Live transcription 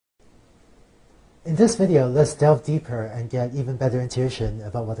In this video, let's delve deeper and get even better intuition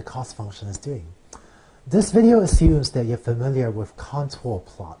about what the cost function is doing. This video assumes that you're familiar with contour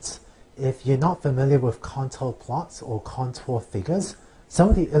plots. If you're not familiar with contour plots or contour figures, some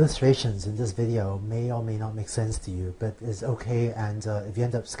of the illustrations in this video may or may not make sense to you, but it's okay, and if you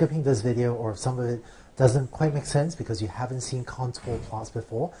end up skipping this video or if some of it doesn't quite make sense because you haven't seen contour plots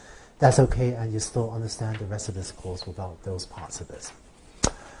before, that's okay, and you still understand the rest of this course without those parts of this.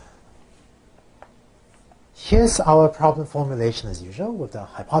 Here's our problem formulation as usual with the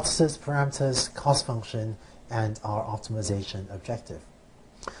hypothesis, parameters, cost function, and our optimization objective.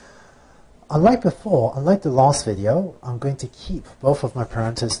 Unlike before, unlike the last video, I'm going to keep both of my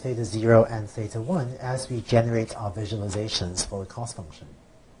parameters theta 0 and theta 1 as we generate our visualizations for the cost function.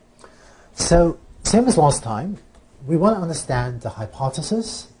 So, same as last time, we want to understand the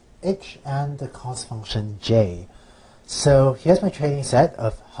hypothesis, h, and the cost function j. So here's my training set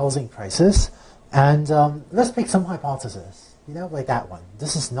of housing prices. And let's pick some hypothesis, like that one.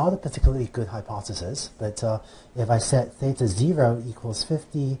 This is not a particularly good hypothesis, but if I set theta 0 equals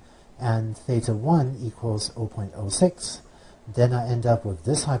 50 and theta 1 equals 0.06, then I end up with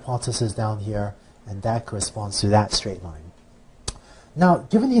this hypothesis down here, and that corresponds to that straight line. Now,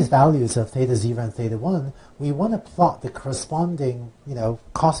 given these values of theta 0 and theta 1, we want to plot the corresponding,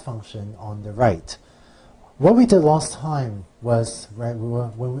 cost function on the right. What we did last time was,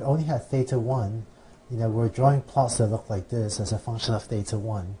 when we only had theta 1, we're drawing plots that look like this as a function of theta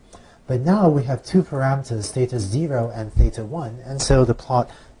 1. But now we have two parameters, theta 0 and theta 1, and so the plot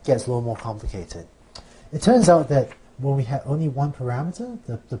gets a little more complicated. It turns out that when we had only one parameter,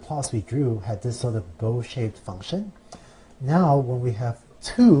 the plots we drew had this sort of bow-shaped function. Now, when we have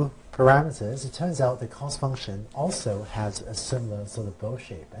two parameters, it turns out the cost function also has a similar sort of bow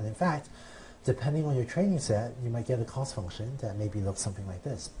shape. And in fact, depending on your training set, you might get a cost function that maybe looks something like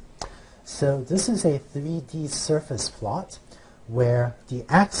this. So this is a 3D surface plot where the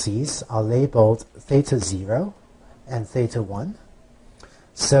axes are labeled theta 0 and theta 1.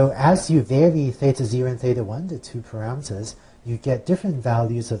 So as you vary theta 0 and theta 1, the two parameters, you get different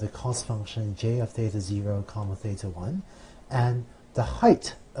values of the cost function j of theta 0 comma theta 1. And the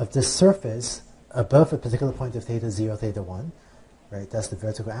height of this surface above a particular point of theta 0, theta 1, right, that's the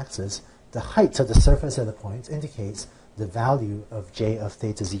vertical axis, the height of the surface at the point indicates the value of j of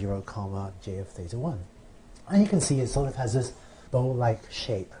theta 0 comma j of theta 1. And you can see it sort of has this bow-like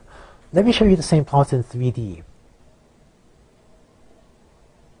shape. Let me show you the same plot in 3D.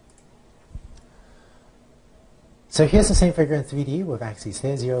 So here's the same figure in 3D with axes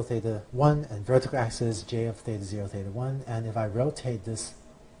theta 0, theta 1, and vertical axis j of theta 0, theta 1. And if I rotate this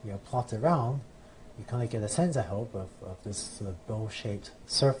plot around, you kind of get a sense, I hope, of this sort of bow-shaped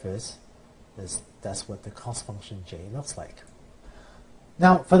surface. That's what the cost function j looks like.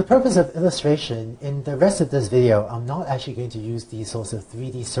 Now, for the purpose of illustration, in the rest of this video, I'm not actually going to use these sorts of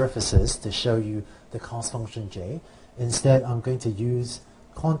 3D surfaces to show you the cost function j. Instead, I'm going to use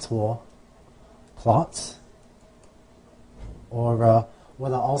contour plots, or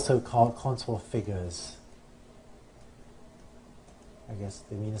what are also called contour figures. I guess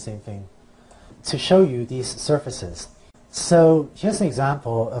they mean the same thing. To show you these surfaces. So here's an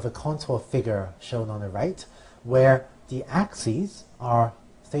example of a contour figure shown on the right, where the axes are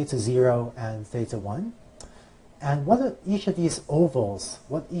theta 0 and theta 1. And what each of these ovals,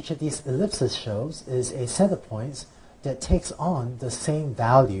 what each of these ellipses shows is a set of points that takes on the same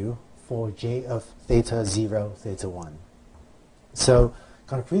value for j of theta 0, theta 1. So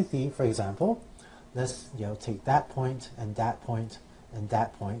concretely, for example, let's take that point and that point and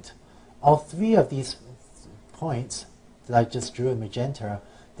that point. All three of these points that I just drew in magenta,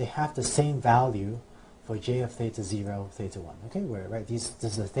 they have the same value for j of theta 0, theta 1. Okay, this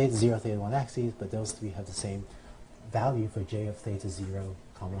is the theta 0, theta 1 axes, but those three have the same value for j of theta 0,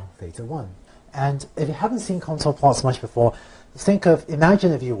 comma, theta 1. And if you haven't seen contour plots much before,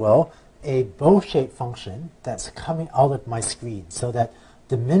 imagine, if you will, a bow-shaped function that's coming out of my screen, so that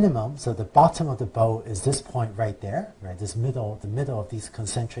the minimum, so the bottom of the bow is this point right there, right, the middle of these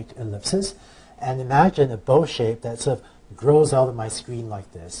concentric ellipses. And imagine a bow shape that sort of grows out of my screen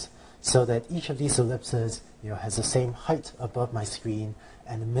like this, so that each of these ellipses has the same height above my screen,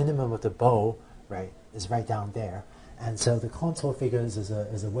 and the minimum of the bow, right, is right down there. And so the contour figures is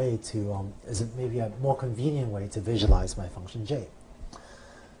a way to, maybe a more convenient way to visualize my function j.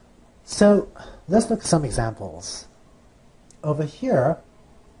 So let's look at some examples. Over here,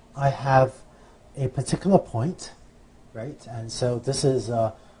 I have a particular point, right? And so this is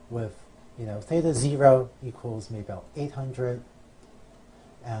with theta 0 equals maybe about 800,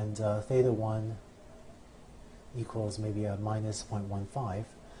 and theta 1 equals maybe a minus 0.15.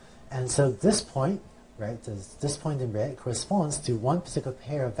 And so this point, right, this point in red corresponds to one particular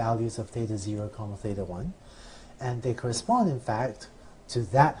pair of values of theta 0, comma theta 1. And they correspond, in fact, to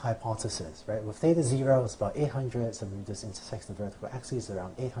that hypothesis, right? With theta 0, it's about 800, so we just intersect the vertical axis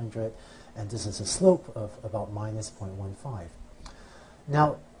around 800, and this is a slope of about minus 0.15.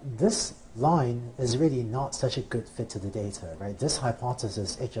 Now, this line is really not such a good fit to the data, right? This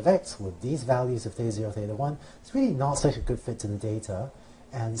hypothesis, h of x, with these values of theta 0, theta 1, it's really not such a good fit to the data,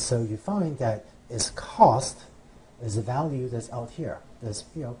 and so you find that its cost is a value that's out here, that's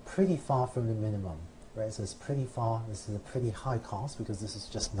pretty far from the minimum. Right, so it's pretty far, this is a pretty high cost because this is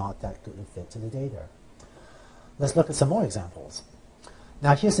just not that good a fit to the data. Let's look at some more examples.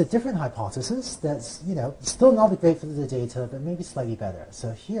 Now here's a different hypothesis that's, still not a great fit to the data, but maybe slightly better.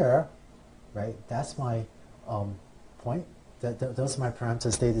 So here, right, that's my point. Those are my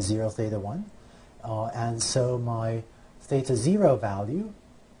parameters, theta 0, theta 1. And so my theta 0 value,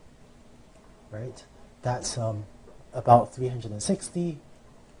 right, that's about 360.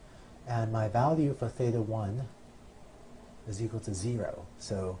 And my value for theta 1 is equal to 0.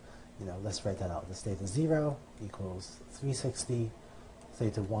 So, let's write that out. This theta 0 equals 360,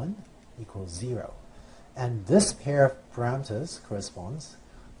 theta 1 equals 0. And this pair of parameters corresponds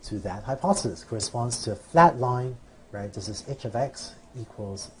to that hypothesis, corresponds to a flat line, right? This is h of x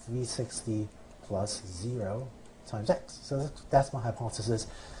equals 360 plus 0 times x. So that's my hypothesis.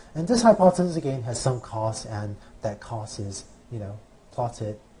 And this hypothesis, again, has some cost, and that cost is,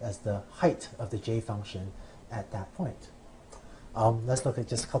 plotted as the height of the j function at that point. Let's look at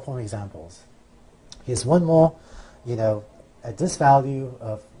just a couple more examples. Here's one more. At this value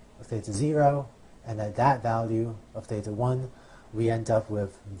of theta 0 and at that value of theta 1, we end up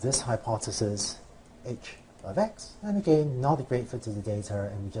with this hypothesis h of x. And again, not a great fit to the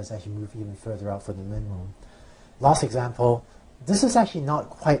data, and we just actually move even further out for the minimum. Last example. This is actually not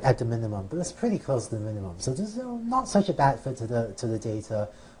quite at the minimum, but it's pretty close to the minimum. So this is not such a bad fit to the data,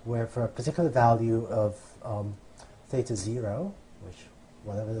 where for a particular value of theta 0, which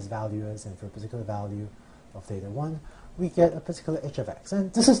whatever this value is, and for a particular value of theta 1, we get a particular h of x.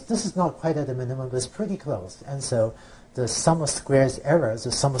 And this is not quite at the minimum, but it's pretty close. And so the sum of squares errors,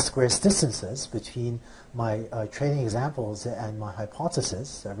 the sum of squares distances between my training examples and my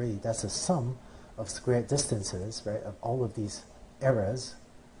hypothesis, really that's the sum of squared distances, right, of all of these errors.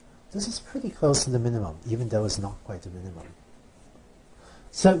 This is pretty close to the minimum, even though it's not quite the minimum.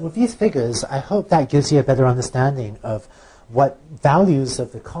 So with these figures, I hope that gives you a better understanding of what values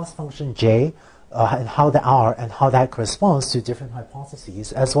of the cost function j and how they are, and how that corresponds to different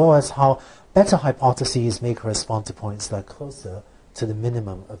hypotheses, as well as how better hypotheses may correspond to points that are closer to the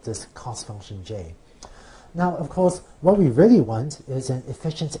minimum of this cost function j. Now, of course, what we really want is an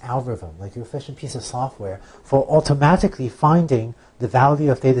efficient algorithm, like an efficient piece of software, for automatically finding the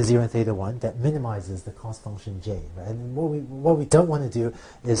value of theta 0 and theta 1 that minimizes the cost function j. Right? And what we don't want to do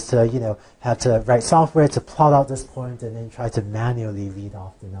is to have to write software to plot out this point and then try to manually read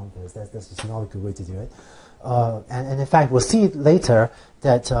off the numbers. That's just not a good way to do it. And in fact, we'll see later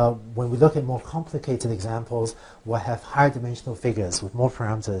that when we look at more complicated examples, we'll have higher dimensional figures with more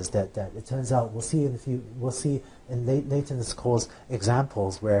parameters. That it turns out we'll see later in this course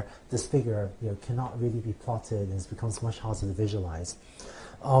examples where this figure cannot really be plotted, and it becomes much harder to visualize.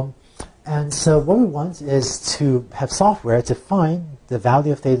 And so what we want is to have software to find the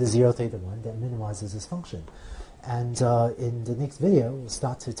value of theta 0, theta 1 that minimizes this function. And in the next video, we'll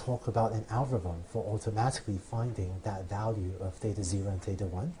start to talk about an algorithm for automatically finding that value of theta 0 and theta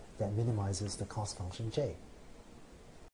 1 that minimizes the cost function j.